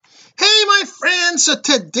friends, so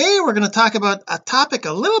today we're going to talk about a topic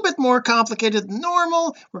a little bit more complicated than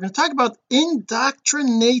normal. We're going to talk about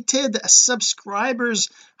indoctrinated subscribers.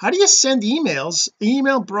 How do you send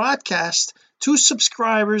email broadcast to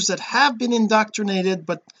subscribers that have been indoctrinated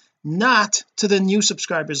but not to the new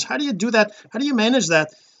subscribers? How do you do that? How do you manage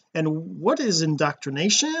that? And what is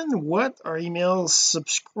indoctrination? What are email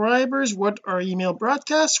subscribers? What are email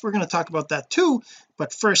broadcasts? We're going to talk about that too,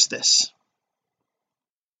 but first this.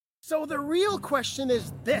 So the real question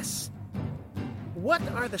is this: what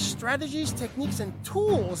are the strategies, techniques, and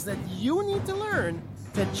tools that you need to learn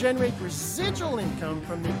to generate residual income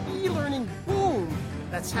from the e-learning boom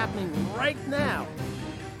that's happening right now?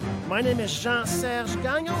 My name is Jean-Serge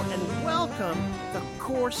Gagnon, and welcome to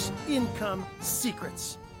Course Income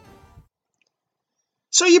Secrets.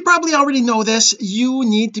 So you probably already know this. You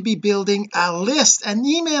need to be building a list, an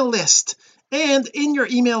email list. And in your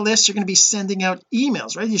email list, you're going to be sending out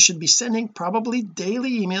emails, right? You should be sending probably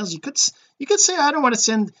daily emails. You could say, I don't want to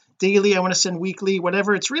send daily, I want to send weekly,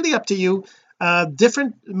 whatever. It's really up to you.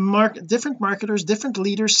 Different marketers, different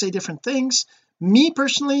leaders say different things. Me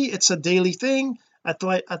personally, it's a daily thing. I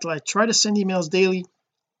try to send emails daily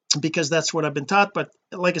because that's what I've been taught, but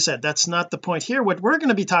like I said, that's not the point here. What we're going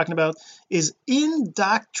to be talking about is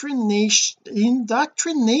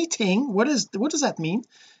indoctrinating. What does that mean?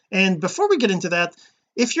 And before we get into that,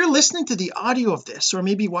 if you're listening to the audio of this, or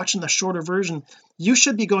maybe watching the shorter version, you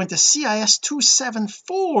should be going to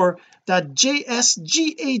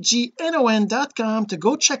cis274.jsgagnon.com to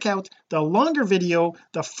go check out the longer video,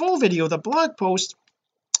 the full video, the blog post.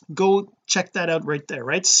 Go check that out right there,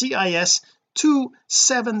 right?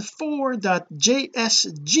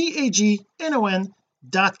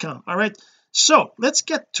 cis274.jsgagnon.com. All right, so let's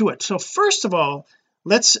get to it. So first of all,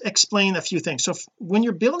 let's explain a few things. So when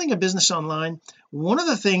you're building a business online, one of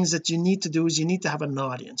the things that you need to do is you need to have an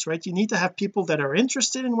audience, right? You need to have people that are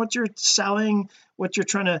interested in what you're selling, what you're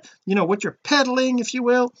trying to, what you're peddling, if you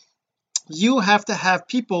will. You have to have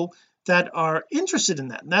people that are interested in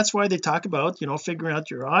that, and that's why they talk about figuring out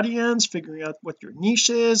your audience, figuring out what your niche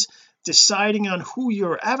is, deciding on who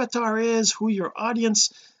your avatar is, who your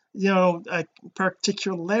audience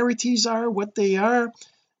particularities are, what they are.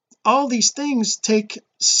 All these things take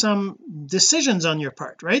some decisions on your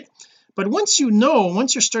part, right? But once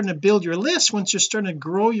you're starting to build your list, once you're starting to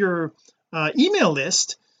grow your email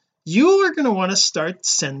list, you are going to want to start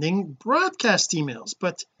sending broadcast emails.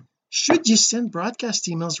 But should you send broadcast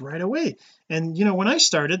emails right away? And when I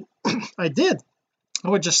started I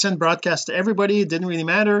would just send broadcast to everybody. It didn't really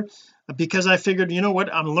matter, because I figured,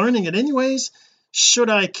 I'm learning it anyways. Should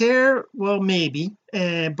I care? Well, maybe,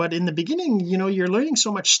 but in the beginning, you're learning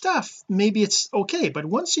so much stuff, maybe it's okay. But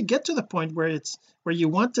once you get to the point where you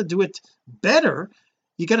want to do it better,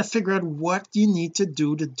 you got to figure out what you need to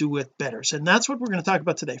do it better. So that's what we're going to talk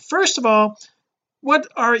about today. First of all, what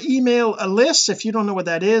are email lists? If you don't know what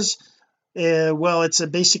that is, well, it's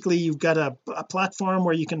basically you've got a platform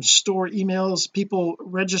where you can store emails. People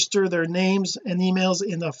register their names and emails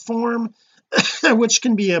in a form which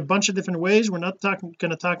can be a bunch of different ways. We're not going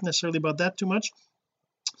to talk necessarily about that too much,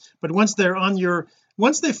 but once they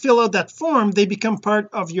fill out that form, they become part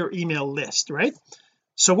of your email list, right?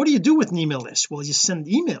 So what do you do with an email list? Well, you send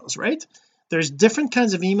emails, right? There's different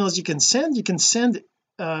kinds of emails you can send. You can send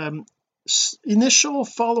initial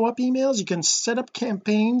follow-up emails, you can set up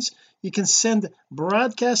campaigns, you can send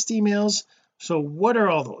broadcast emails. So what are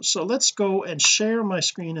all those? So let's go and share my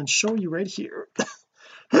screen and show you right here.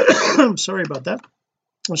 I'm sorry about that.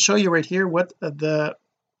 I'll show you right here what does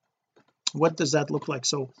that look like.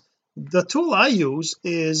 So the tool I use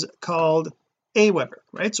is called Aweber,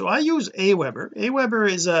 right? So I use Aweber. Aweber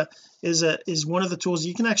is one of the tools.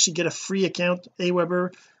 You can actually get a free account.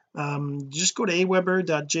 Aweber, just go to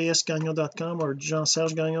aweber.jsgagnon.com or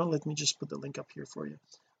Jean-Serge Gagnon. Let me just put the link up here for you.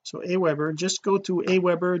 So Aweber, just go to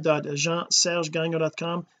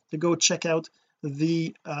aweber.jean-sergegagnon.com to go check out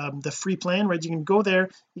the free plan, right? You can go there,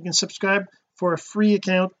 you can subscribe for a free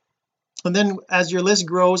account, and then as your list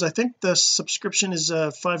grows, I think the subscription is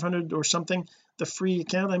 500 or something, the free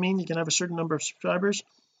account. You can have a certain number of subscribers,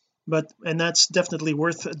 and that's definitely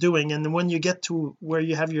worth doing. And then when you get to where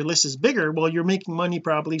you have your list is bigger, well, you're making money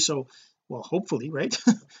probably, so hopefully, right?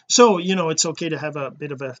 So it's okay to have a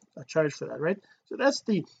bit of a charge for that, right? So that's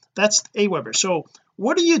Aweber. So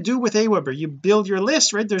what do you do with Aweber? You build your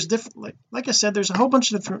list, right? There's different, like I said, there's a whole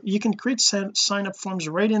bunch of different, you can create sign up forms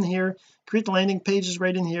right in here, create landing pages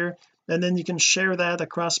right in here, and then you can share that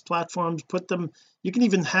across platforms, put them, you can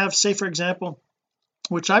even have, say for example,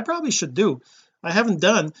 which I probably should do, I haven't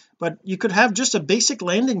done, but you could have just a basic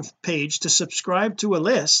landing page to subscribe to a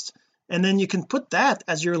list, and then you can put that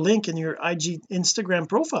as your link in your IG Instagram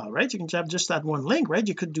profile, right? You can have just that one link, right?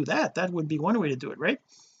 You could do that. That would be one way to do it, right?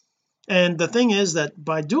 And the thing is that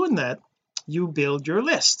by doing that you build your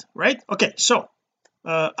list, right? Okay, so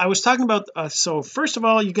I was talking about so first of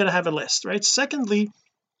all, you got to have a list, right? Secondly,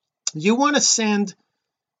 you want to send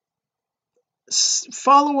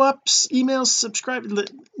follow-ups, emails, subscribe,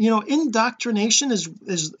 indoctrination is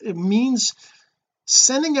it means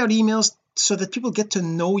sending out emails so that people get to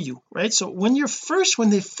know you, right? So when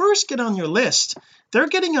they first get on your list, they're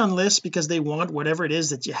getting on lists because they want whatever it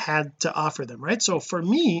is that you had to offer them, right? So for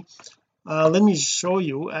me, let me show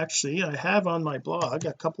you. Actually, I have on my blog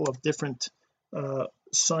a couple of different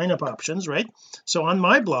sign up options, right? So on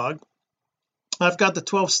my blog I've got the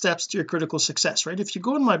 12 steps to your critical success, right? If you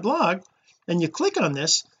go in my blog and you click on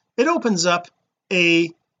this, it opens up a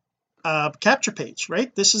capture page,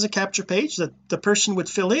 right? This is a capture page that the person would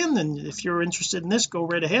fill in, and if you're interested in this, go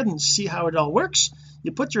right ahead and see how it all works.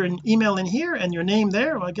 You put your email in here and your name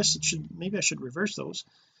there. Well, I guess maybe I should reverse those.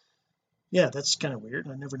 Yeah, that's kind of weird.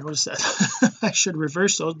 I never noticed that. I should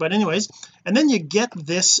reverse those, but anyways, and then you get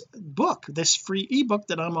this book, this free ebook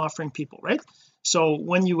that I'm offering people, right? So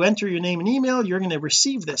when you enter your name and email, you're going to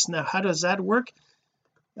receive this. Now how does that work?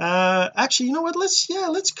 Actually, you know what,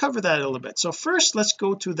 let's cover that a little bit. So first let's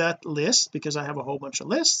go to that list, because I have a whole bunch of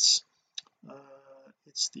lists.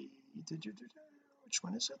 It's the which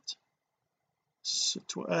one is it?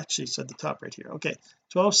 So actually it's at the top right here. Okay,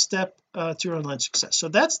 12 step to your online success. So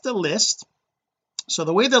that's the list. So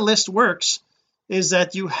the way the list works is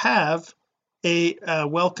that you have a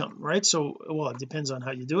welcome, right? So well, it depends on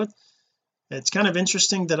how you do it. It's kind of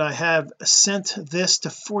interesting that I have sent this to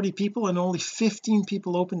 40 people and only 15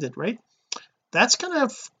 people opened it, right? That's kind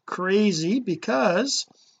of crazy because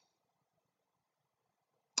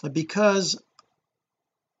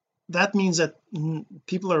that means that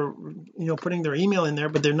people are putting their email in there,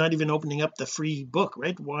 but they're not even opening up the free book,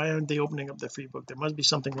 right? Why aren't they opening up the free book? There must be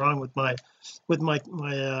something wrong with my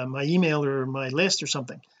email or my list or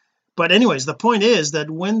something. But anyways, the point is that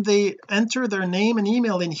when they enter their name and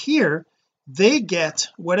email in here, they get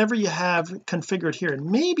whatever you have configured here. And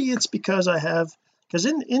maybe it's because in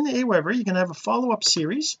Aweber you can have a follow-up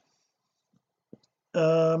series,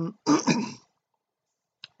 and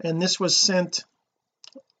this was sent.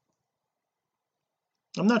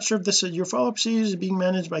 I'm not sure if this is your follow-up series is being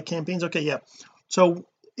managed by campaigns. Okay, yeah, so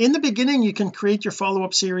in the beginning you can create your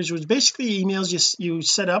follow-up series, which basically emails you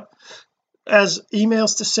set up as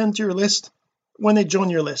emails to send to your list when they join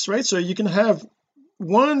your list, right? So you can have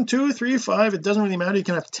 1, 2, 3, 5, it doesn't really matter. You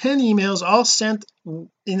can have 10 emails all sent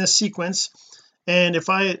in a sequence. And if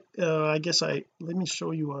let me show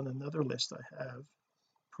you on another list I have,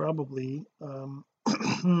 probably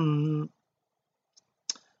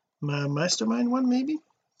my mastermind one, maybe.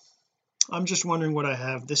 I'm just wondering what I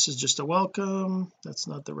have. This is just a welcome. That's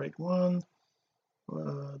not the right one.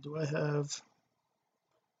 Do I have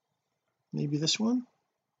maybe this one?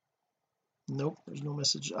 Nope, there's no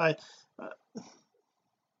message.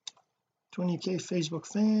 20k Facebook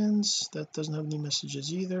fans, that doesn't have any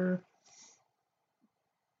messages either.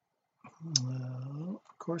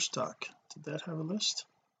 Course talk, did that have a list?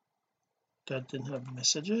 That didn't have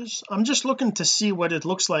messages. I'm just looking to see what it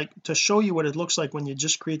looks like, to show you what it looks like when you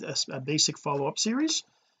just create a basic follow-up series.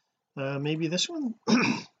 Maybe this one.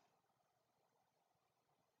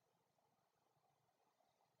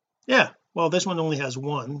 Yeah, well, this one only has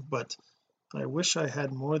one, but I wish I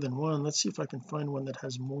had more than one. Let's see if I can find one that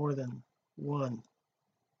has more than one.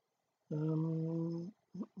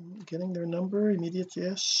 Getting their number, immediate,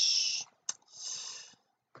 yes.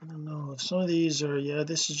 I don't know, some of these are, yeah,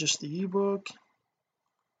 this is just the ebook.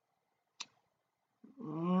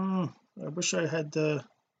 I wish I had the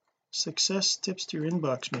success tips to your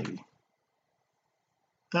inbox, maybe.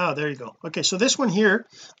 There you go. Okay, so this one here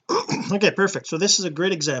okay, perfect. So this is a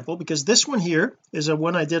great example, because this one here is a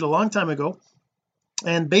one I did a long time ago,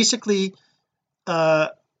 and basically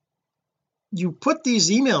you put these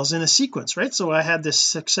emails in a sequence, right? So I had this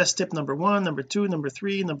success tip number 1, number 2, number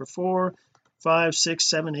 3, number 4, 5, 6,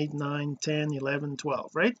 7, 8, 9, 10, 11,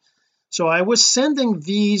 12, right? So I was sending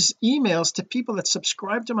these emails to people that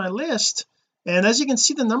subscribe to my list, and as you can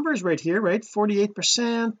see the numbers right here, right?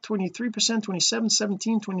 48%, 23%, 27,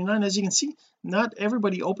 17, 29. As you can see, not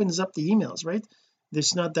everybody opens up the emails, right?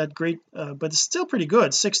 It's not that great, but it's still pretty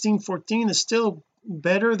good. 16, 14 is still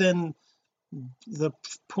better than the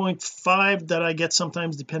 0.5 that I get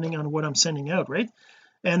sometimes, depending on what I'm sending out, right?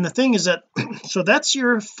 And the thing is that so that's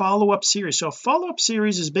your follow-up series. So a follow-up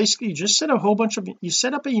series is basically you just set a whole bunch of, you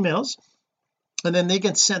set up emails and then they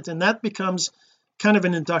get sent, and that becomes kind of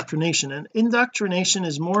an indoctrination, and indoctrination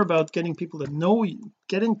is more about getting people to know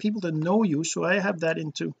you. So I have that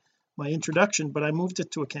into my introduction, but I moved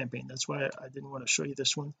it to a campaign. That's why I didn't want to show you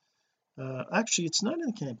this one. Actually it's not in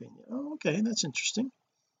a campaign yet. Oh, okay, that's interesting.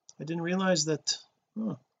 I didn't realize that.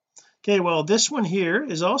 Oh. Okay, well this one here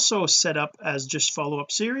is also set up as just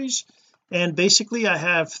follow-up series, and basically I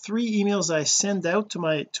have 3 emails I send out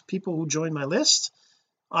to people who join my list.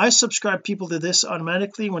 I subscribe people to this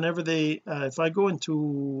automatically whenever they if I go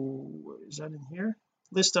into, is that in here,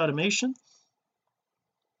 list automation,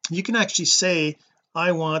 you can actually say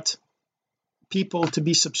I want people to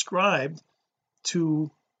be subscribed to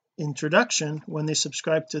introduction when they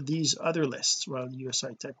subscribe to these other lists. Well,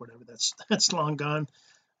 USI Tech, whatever, that's long gone.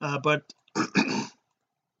 But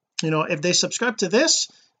if they subscribe to this,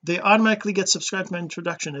 they automatically get subscribed to my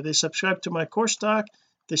introduction. If they subscribe to my course talk,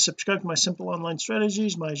 they subscribe to my simple online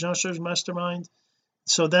strategies, my Jean Serge mastermind.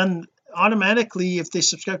 So then automatically if they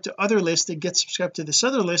subscribe to other lists, they get subscribed to this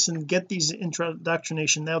other list and get these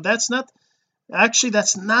indoctrination. Now that's not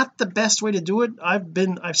the best way to do it.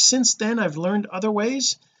 Since then I've learned other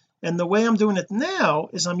ways, and the way I'm doing it now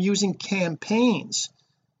is I'm using campaigns.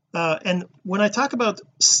 And when I talk about,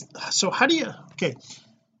 so how do you, okay,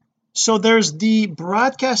 so there's the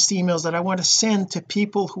broadcast emails that I want to send to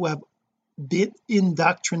people who have been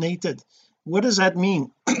indoctrinated. What does that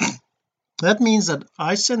mean? That means that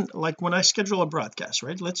I send, like when I schedule a broadcast,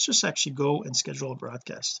 right? Let's just actually go and schedule a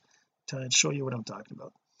broadcast to show you what I'm talking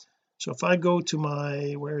about. So if I go to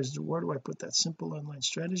my, where do I put that, simple online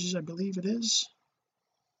strategies, I believe it is,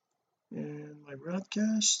 and my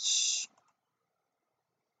broadcasts,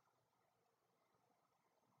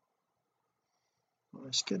 I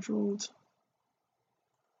scheduled,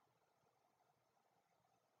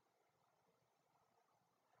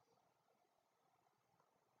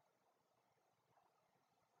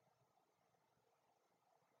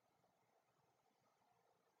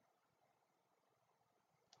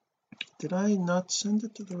 did I not send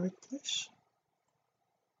it to the right place?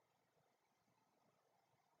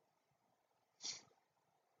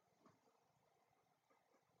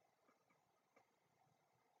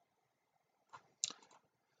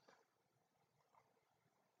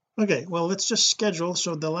 Okay, well let's just schedule.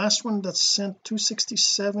 So the last one that's sent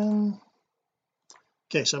 267.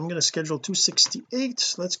 Okay, so I'm going to schedule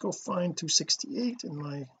 268. Let's go find 268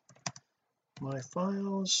 in my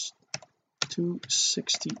files.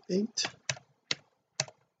 268.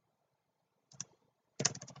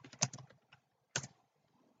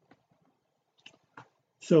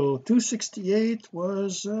 So 268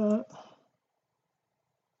 was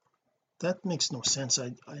that makes no sense.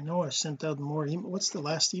 I know I sent out more email. What's the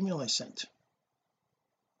last email I sent?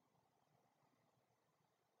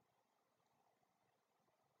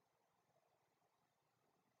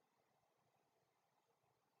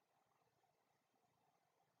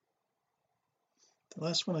 The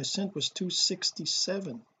last one I sent was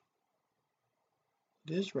 267.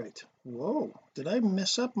 It is right. Whoa, did I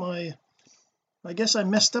mess up my, I guess I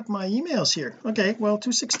messed up my emails here. Okay, well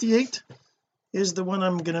 268 is the one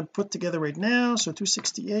I'm going to put together right now. So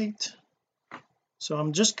 268. So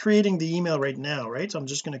I'm just creating the email right now, right? I'm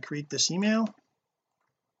just going to create this email,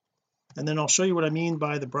 and then I'll show you what I mean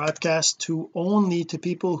by the broadcast to only to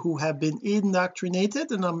people who have been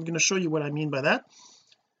indoctrinated, and I'm going to show you what I mean by that.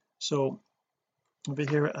 So over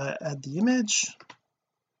here I add the image.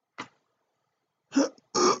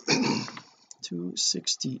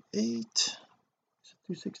 268.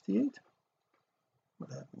 268,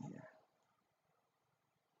 what happened here?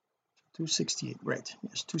 268, right,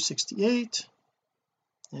 yes, 268,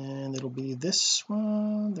 and it'll be this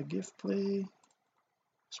one, the gift play,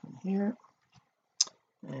 this one here,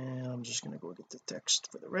 and I'm just going to go get the text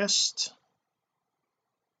for the rest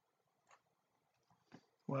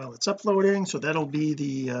while it's uploading. So that'll be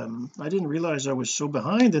the I didn't realize I was so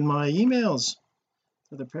behind in my emails.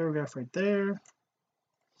 So the paragraph right there.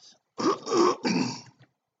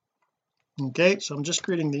 Okay, so I'm just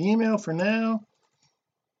creating the email for now.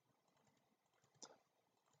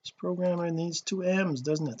 This programmer needs 2 M's,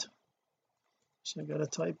 doesn't it? So I got a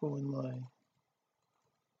typo in my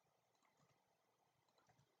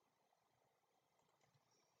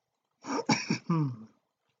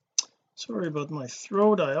sorry about my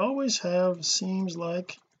throat. I always have, seems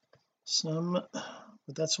like, some,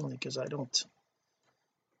 but that's only because I don't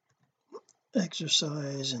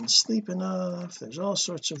exercise and sleep enough. There's all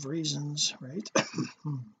sorts of reasons, right?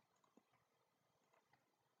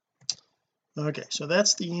 Okay, so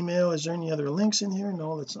that's the email. Is there any other links in here?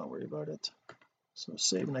 No, let's not worry about it. So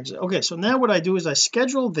save and exit. Okay, so now what I do is I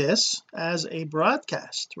schedule this as a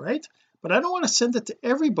broadcast, right? but I don't want to send it to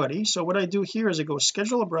everybody. So what I do here is I go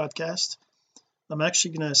schedule a broadcast. I'm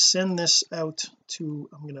actually going to send this out to,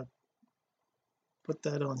 I'm going to put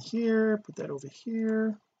that on here, put that over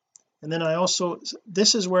here, and then I also,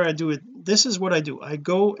 this is where I do it, this is what I do, I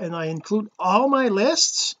go and I include all my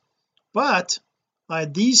lists, but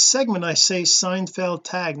these segment I say Seinfeld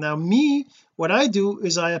tag. Now me, what I do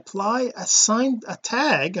is I apply a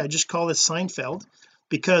tag, I just call it Seinfeld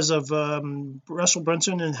because of Russell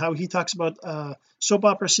Brunson and how he talks about soap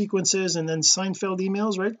opera sequences and then Seinfeld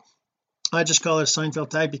emails, right? I just call it a Seinfeld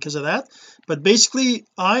tag because of that. But basically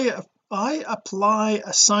I apply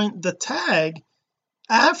the tag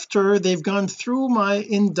after they've gone through my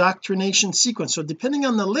indoctrination sequence. So depending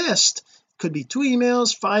on the list, it could be 2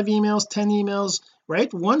 emails, 5 emails, 10 emails,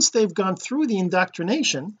 right? Once they've gone through the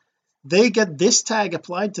indoctrination, they get this tag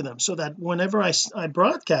applied to them, so that whenever I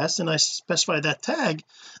broadcast and I specify that tag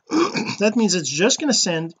that means it's just going to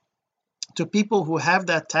send to people who have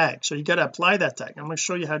that tag. So you got to apply that tag. I'm going to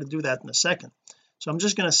show you how to do that in a second. So I'm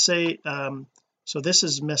just going to say so this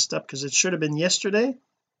is messed up because it should have been yesterday.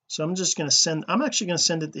 So I'm just going to send, I'm actually going to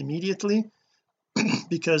send it immediately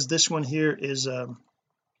because this one here is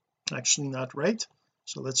actually not right.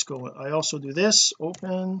 So let's go, I also do this,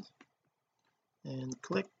 open and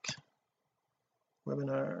click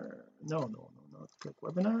webinar, no, not click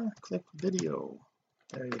webinar, click video,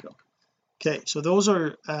 there you go. Okay, so those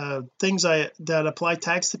are things that apply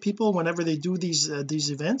tags to people whenever they do these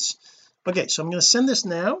events. Okay, so I'm going to send this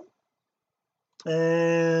now,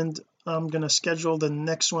 and I'm going to schedule the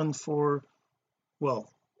next one for,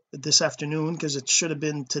 well, this afternoon because it should have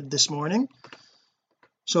been to this morning.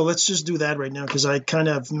 So let's just do that right now because I kind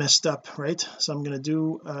of messed up, right? So I'm going to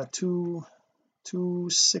do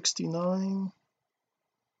 269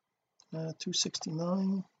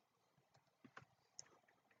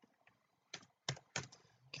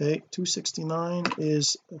 okay, 269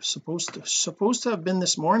 is supposed to have been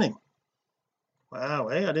this morning. Wow,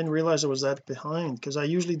 hey, I didn't realize I was that behind because I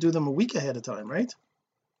usually do them a week ahead of time, right?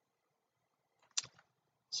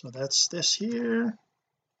 So that's this here.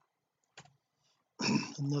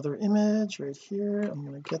 Another image right here. I'm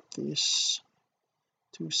going to get this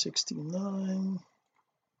 269,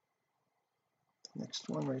 the next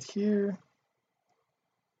one right here.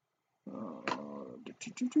 I'll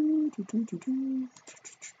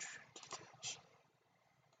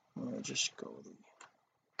just go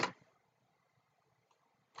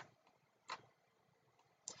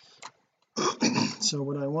so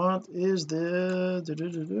what I want is the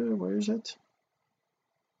where is it,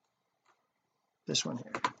 this one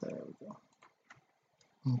here, there we go.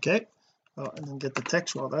 Okay, and then get the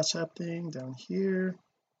text while that's happening down here,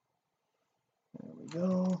 there we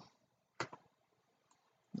go,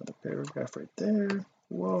 another paragraph right there.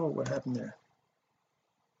 Whoa, what happened there?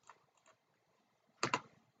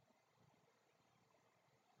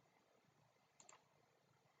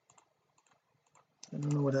 I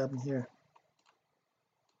don't know what happened here.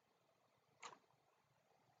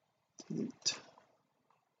 Delete.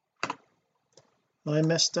 I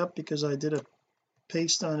messed up because I did a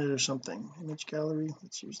paste on it or something. Image gallery,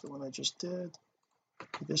 let's use the one I just did.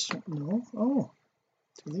 This one, no, oh,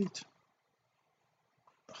 delete.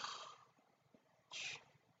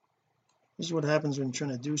 This is what happens when you're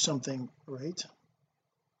trying to do something right.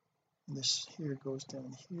 And this here goes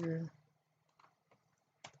down here.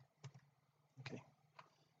 Okay,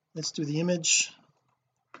 let's do the image.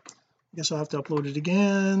 I guess I'll have to upload it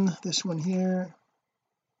again, this one here.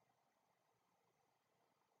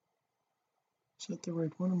 Is that the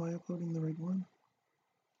right one? Am I uploading the right one?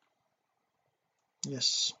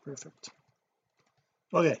 Yes, perfect.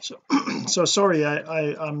 Okay, so so sorry,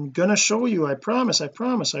 I'm gonna show you, I promise I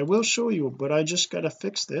will show you, but I just gotta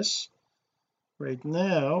fix this right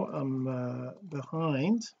now. I'm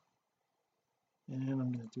behind, and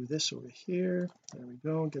I'm going to do this over here, there we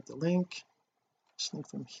go, get the link, this link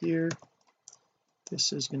from here,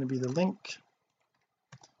 this is going to be the link,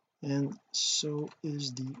 and so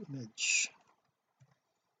is the image,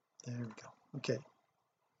 there we go. Okay,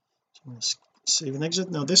 so I'm going to save and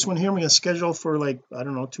exit. Now this one here I'm going to schedule for, like, I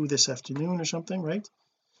don't know, 2 this afternoon or something, right?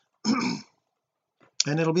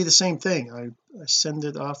 And it'll be the same thing. I send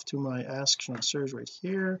it off to my Ask Chanceurs right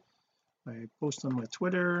here, I post on my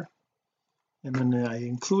Twitter, and then I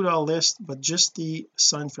include all this but just the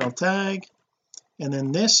Seinfeld tag, and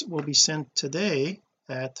then this will be sent today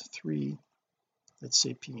at 3, let's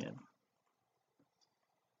say, p.m.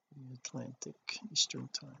 Atlantic Eastern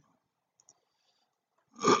time.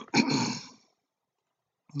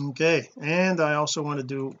 Okay, and I also want to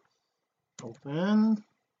do open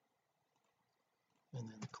and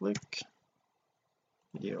then click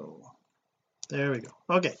video, there we go.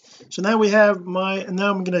 Okay, so now we have now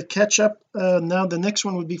I'm going to catch up. Now the next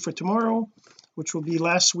one would be for tomorrow, which will be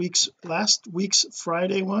last week's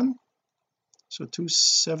Friday one. So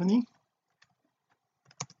 270.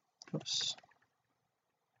 Oops.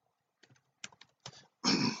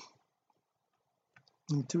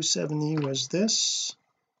 And 270 was this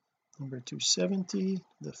number 270,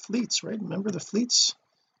 the fleets, right? Remember the fleets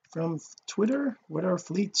from Twitter? What are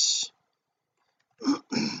fleets?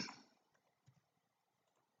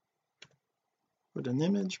 Put an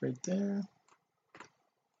image right there,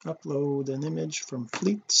 upload an image from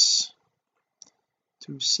fleets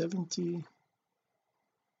 270.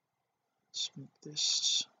 Let's make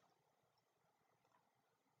this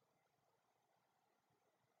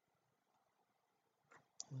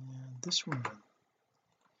and this one.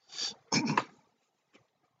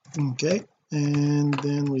 Okay, and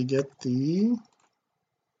then we get the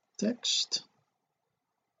text.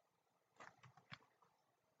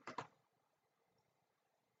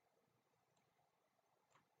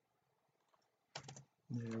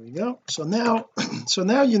 There we go. So now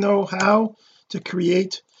you know how to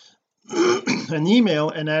create an email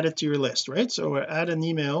and add it to your list, right? So add an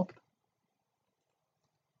email.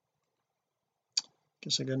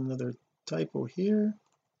 Guess I got another typo here.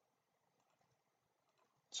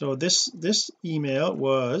 So this email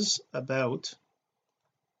was about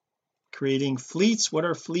creating fleets. What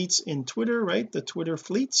are fleets in Twitter, right? The Twitter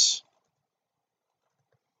fleets.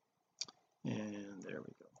 And there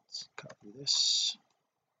we go. Let's copy this,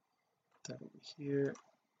 that over here.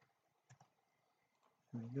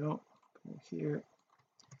 There we go. Go here,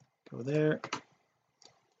 go there,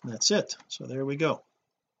 and that's it. So there we go.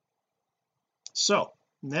 So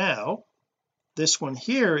now this one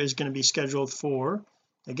here is going to be scheduled for,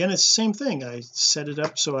 again, it's the same thing. I set it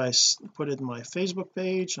up, so I put it in my Facebook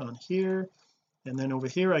page on here, and then over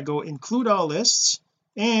here I go include all lists,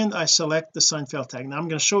 and I select the Seinfeld tag. Now I'm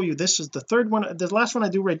going to show you, this is the third one, the last one I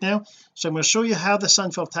do right now. So I'm going to show you how the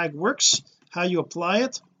Seinfeld tag works, how you apply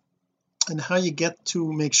it, and how you get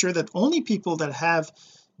to make sure that only people that have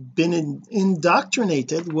been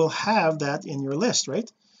indoctrinated will have that in your list, right?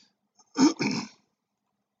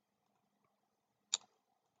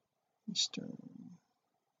 Eastern.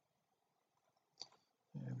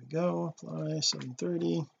 There we go, apply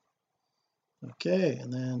 7:30. Okay,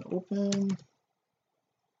 and then open.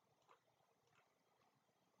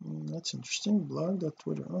 That's interesting.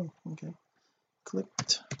 Blog.twitter. Oh, okay.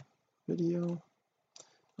 Clicked video.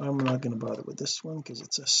 I'm not going to bother with this one because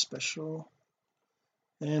it's a special.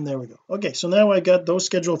 And there we go. Okay, so now I got those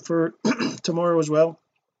scheduled for tomorrow as well.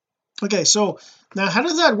 Okay, so now how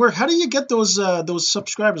does that work? How do you get those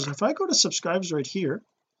subscribers? If I go to subscribers right here,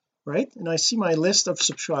 right, and I see my list of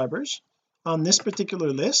subscribers on this particular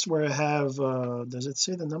list where I have does it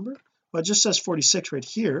say the number? Well, it just says 46 right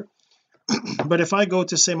here. But if I go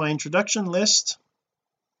to, say, my introduction list,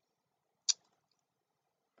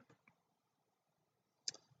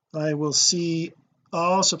 I will see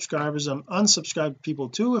all subscribers and unsubscribed people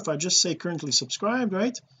too. If I just say currently subscribed,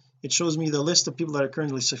 right, it shows me the list of people that are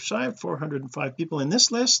currently subscribed, 405 people in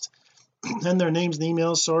this list, and their names and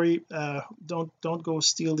emails. Sorry, don't go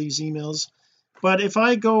steal these emails. But if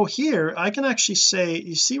I go here, I can actually say,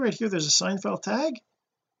 you see right here there's a Seinfeld tag,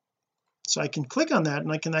 so I can click on that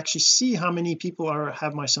and I can actually see how many people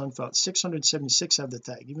have my Seinfeld. 676 have the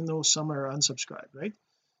tag, even though some are unsubscribed, right?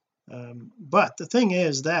 But the thing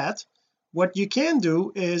is that what you can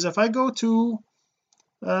do is, if I go to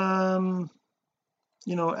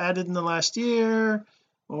added in the last year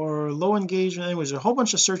or low engagement, anyways, a whole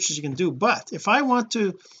bunch of searches you can do. But if I want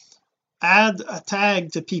to add a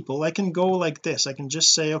tag to people, I can go like this. I can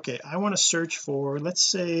just say, okay, I want to search for, let's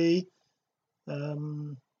say high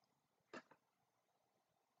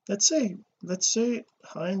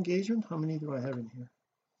engagement. How many do I have in here?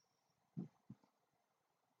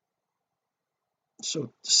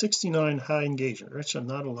 So 69 high engagement, right? So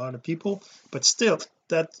not a lot of people, but still,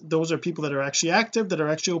 that those are people that are actually active, that are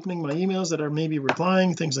actually opening my emails, that are maybe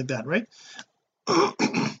replying, things like that, right?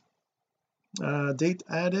 Date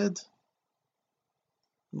added.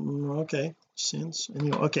 Okay, since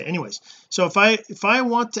anyway. Okay, anyways, so if I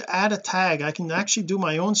want to add a tag, I can actually do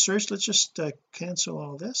my own search. Let's just cancel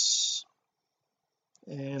all this,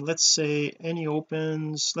 and let's say any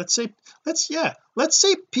opens, let's say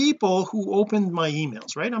people who opened my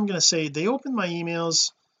emails, right? I'm going to say they opened my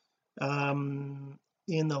emails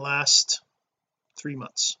in the last 3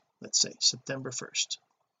 months, let's say September 1st,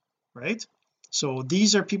 right? So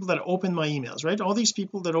these are people that open my emails, right? All these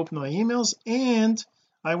people that open my emails, and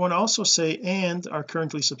I want to also say and are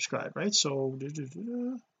currently subscribed, right? So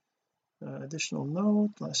additional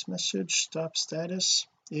note, last message, stop status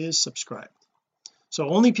is subscribed. So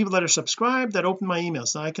only people that are subscribed that open my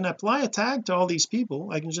emails. Now I can apply a tag to all these people.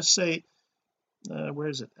 I can just say where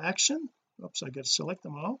is it, action, oops, I got to select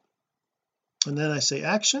them all, and then I say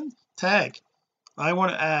action tag. I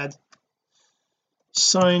want to add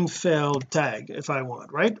Seinfeld tag if I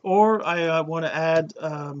want, right? Or I want to add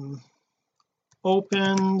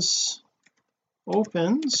opens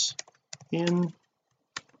in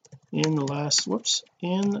last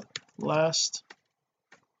last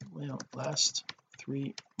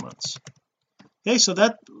 3 months. Okay, so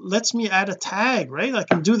that lets me add a tag, right? I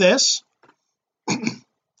can do this.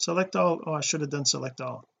 Select all. Oh, I should have done select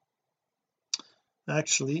all.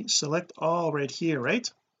 Actually, select all right here, right?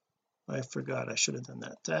 I forgot, I should have done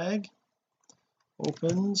that. Tag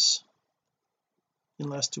opens in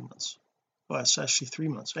last 2 months. Well, it's actually 3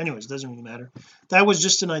 months. Anyways, doesn't really matter. That was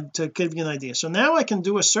just to give you an idea. So now I can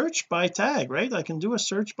do a search by tag, right? I can do a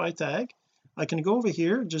search by tag. I can go over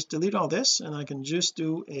here, just delete all this, and I can just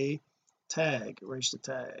do a tag. Where's the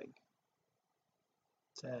tag?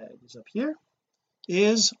 Tag is up here.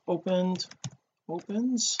 Is opens,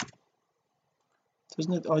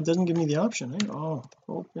 doesn't it? Oh, it doesn't give me the option, eh? Oh,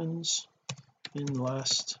 opens in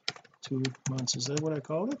last 2 months. Is that what I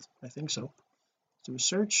called it? I think so. Do a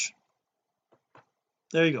search.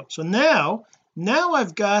 There you go. So now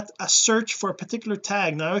I've got a search for a particular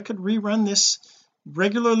tag. Now I could rerun this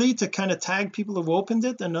regularly to kind of tag people who've opened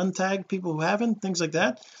it and untag people who haven't, things like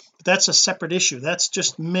that, but that's a separate issue. That's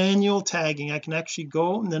just manual tagging. I can actually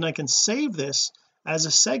go and then I can save this as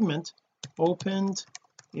a segment opened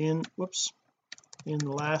in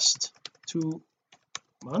the last 2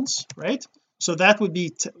 months, right? So that would be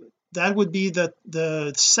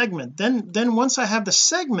the segment. Then once I have the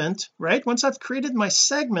segment, right, once I've created my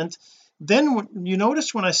segment, then you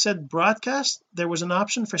notice when I said broadcast there was an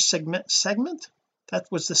option for segment. That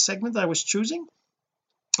was the segment I was choosing.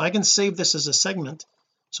 I can save this as a segment,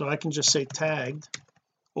 so I can just say tagged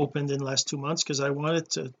opened in the last 2 months, because I want it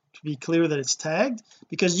to be clear that it's tagged,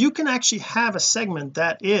 because you can actually have a segment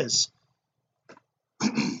that is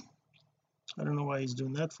I don't know why he's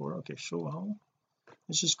doing that for. Okay, show all.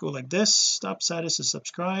 Let's just go like this. Stop status is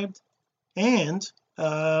subscribed, and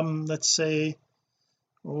let's say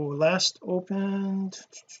last opened,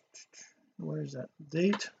 where is that,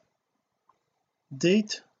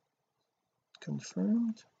 date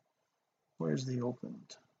confirmed, where's the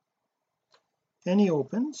opened, any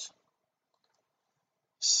opens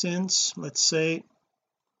since, let's say,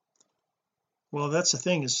 well, that's the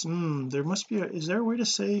thing is there must be is there a way to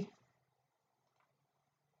say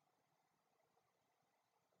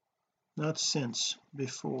not since,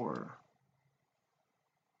 before?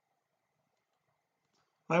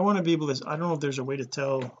 I want to be able to, I don't know if there's a way to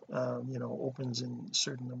tell opens in a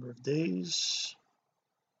certain number of days.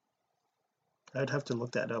 I'd have to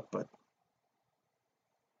look that up, but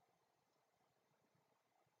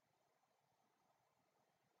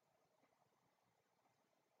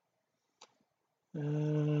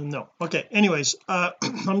no. Okay, anyways,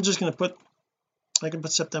 I'm just going to put, I can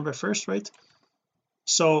put September 1st, right?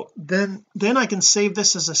 So then I can save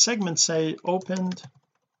this as a segment, say opened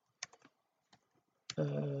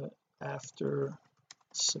after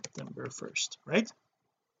September 1st, right,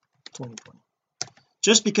 2020.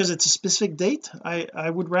 Just because it's a specific date, I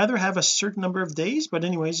would rather have a certain number of days, but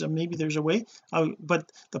anyways, maybe there's a way.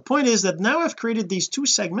 But the point is that now I've created these two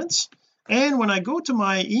segments, and when I go to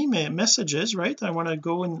my email messages, right, I want to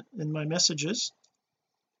go in my messages.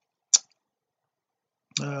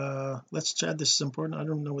 Let's chat, this is important. I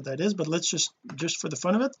don't know what that is, but let's just for the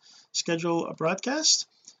fun of it, schedule a broadcast.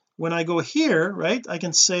 When I go here, right, I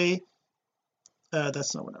can say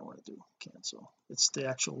that's not what I want to do, cancel. It's the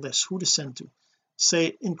actual list, who to send to.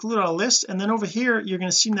 Say include all list, and then over here you're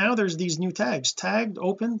going to see now there's these new tags, tagged,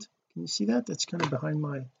 opened. Can you see that? That's kind of behind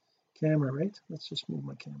my camera, right? Let's just move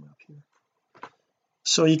my camera up here.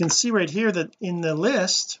 So you can see right here that in the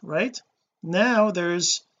list, right, now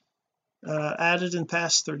there's added in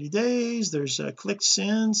past 30 days, there's clicked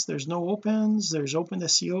since, there's no opens, there's opened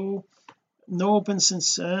SEO, no open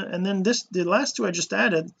since, and then the last two I just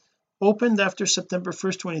added, opened after September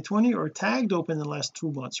 1st 2020, or tagged open in the last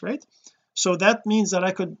 2 months, right? So that means that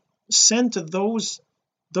I could send to those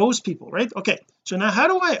people, right? Okay, so now how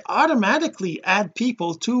do I automatically add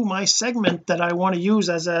people to my segment that I want to use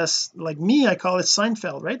as a, like me, I call it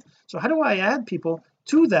Seinfeld, right? So how do I add people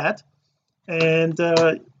to that, and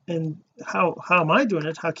how am I doing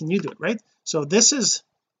it? How can you do it, right? So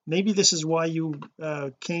maybe this is why you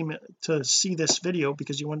came to see this video,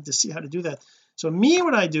 because you wanted to see how to do that. So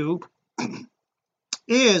what I do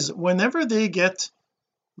is whenever they get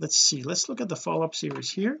let's see, let's look at the follow-up series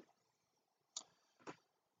here.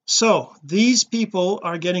 So these people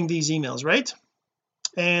are getting these emails, right?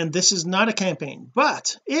 And this is not a campaign,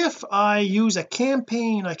 but if I use a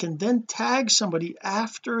campaign I can then tag somebody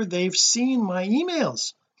after they've seen my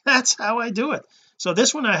emails. That's how I do it. So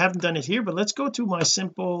this one I haven't done it here, but let's go to my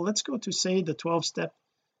simple, let's go to say the 12-step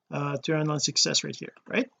to your online success right here,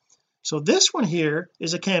 right? So this one here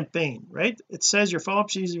is a campaign, right? It says your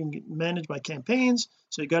follow-up season is managed by campaigns,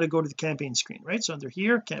 so you got to go to the campaign screen, right? So under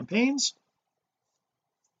here, campaigns.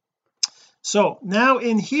 So now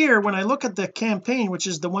in here, when I look at the campaign, which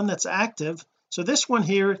is the one that's active, so this one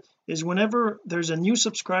here is whenever there's a new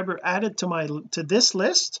subscriber added to this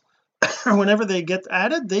list, or whenever they get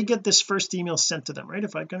added, they get this first email sent to them, right?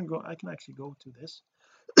 If I can go, I can actually go to this.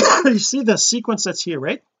 You see the sequence that's here,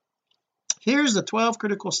 right? Here's the 12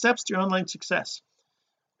 critical steps to your online success.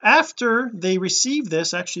 After they receive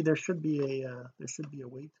this, actually there should be a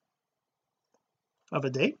wait of a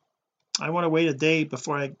day. I want to wait a day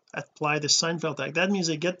before I apply the Seinfeld tag. That means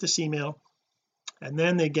they get this email and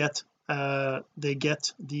then they get the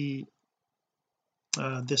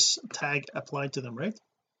this tag applied to them, right?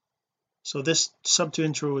 So this sub to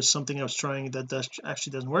intro is something I was trying that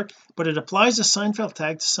actually doesn't work, but it applies the Seinfeld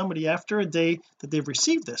tag to somebody after a day that they've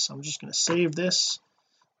received this. I'm just going to save this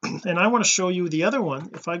and I want to show you the other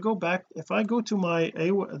one. If I go back, if I go to my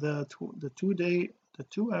the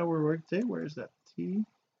 2 hour work day, where is that? T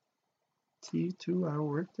 2 hour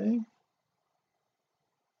work day,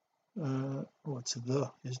 what's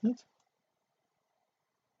isn't it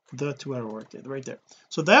the 2 hour work day right there?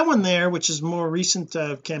 So that one there, which is more recent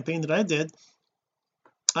campaign that I did,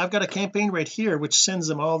 I've got a campaign right here which sends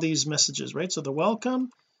them all these messages, right? So the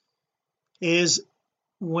welcome is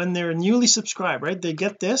when they're newly subscribed, right? They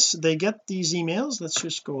get these emails. Let's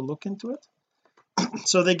just go look into it.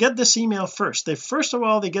 So they get this email first. First of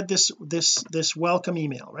all they get this welcome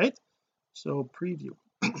email, right? So preview.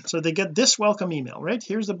 So they get this welcome email, right?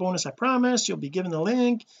 Here's the bonus I promised. You'll be given the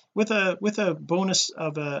link with a bonus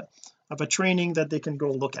of a training that they can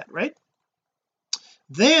go look at, right?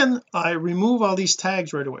 Then I remove all these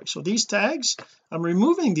tags right away. So these tags, I'm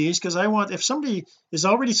removing these because I want, if somebody is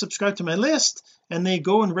already subscribed to my list and they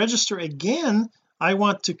go and register again, I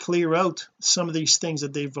want to clear out some of these things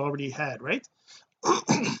that they've already had, right?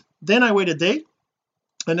 Then I wait a day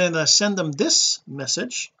and then I send them this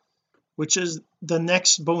message, which is the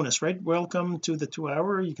next bonus, right? Welcome to the 2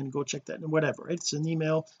 hour, you can go check that and whatever, right? It's an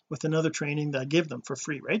email with another training that I give them for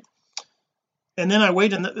free, right? And then I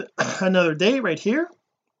wait another day right here,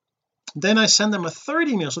 then I send them a third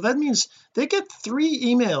email. So that means they get 3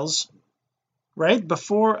 emails right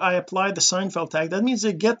before I apply the Seinfeld tag. That means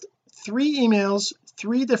they get 3 emails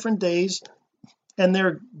 3 different days, and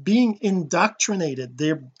they're being indoctrinated.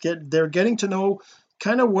 They're getting to know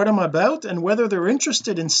kind of what I'm about and whether they're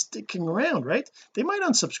interested in sticking around, right? They might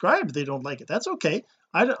unsubscribe if they don't like it. That's okay.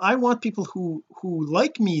 I want people who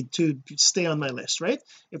like me to stay on my list, right?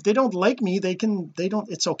 If they don't like me,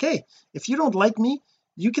 it's okay. If you don't like me,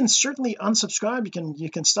 you can certainly unsubscribe, you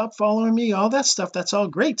can stop following me, all that stuff. That's all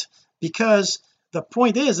great, because the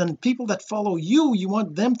point is, and people that follow you, you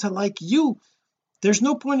want them to like you. There's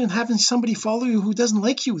no point in having somebody follow you who doesn't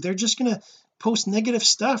like you. They're just going to post negative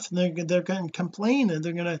stuff, and they're going to complain, and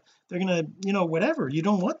they're going to whatever. You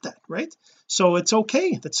don't want that, right? So it's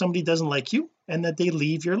okay that somebody doesn't like you and that they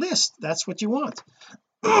leave your list. That's what you want.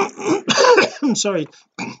 I'm sorry.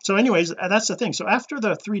 So anyways, that's the thing. So after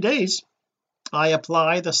the 3 days I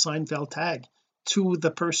apply the Seinfeld tag to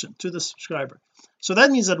the person, to the subscriber. So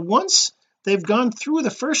that means that once they've gone through the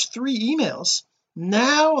first 3 emails,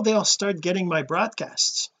 now they'll start getting my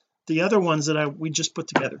broadcasts, the other ones that we just put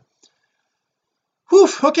together. Whew,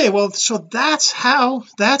 okay, well, so that's how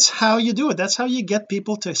you do it. That's how you get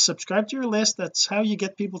people to subscribe to your list. That's how you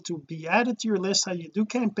get people to be added to your list. How you do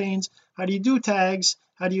campaigns, how do you do tags,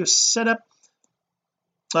 how do you set up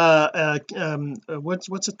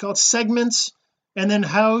what's it called, segments, and then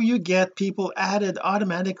how you get people added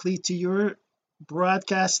automatically to your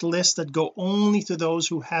broadcast list that go only to those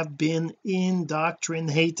who have been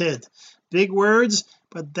indoctrinated. Big words,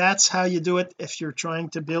 but that's how you do it if you're trying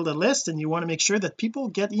to build a list and you want to make sure that people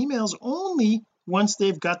get emails only once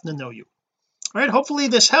they've gotten to know you. All right, hopefully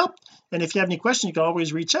this helped, and if you have any questions you can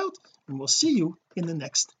always reach out, and we'll see you in the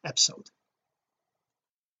next episode.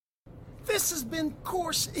 This has been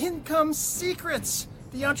Course Income Secrets,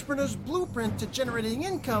 the entrepreneur's blueprint to generating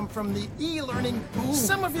income from the e-learning boom.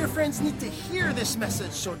 Some of your friends need to hear this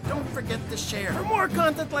message, so don't forget to share. For more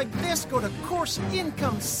content like this, go to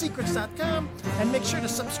CourseIncomeSecrets.com and make sure to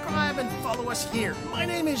subscribe and follow us here. My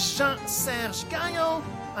name is Jean-Serge Gagnon.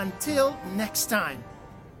 Until next time.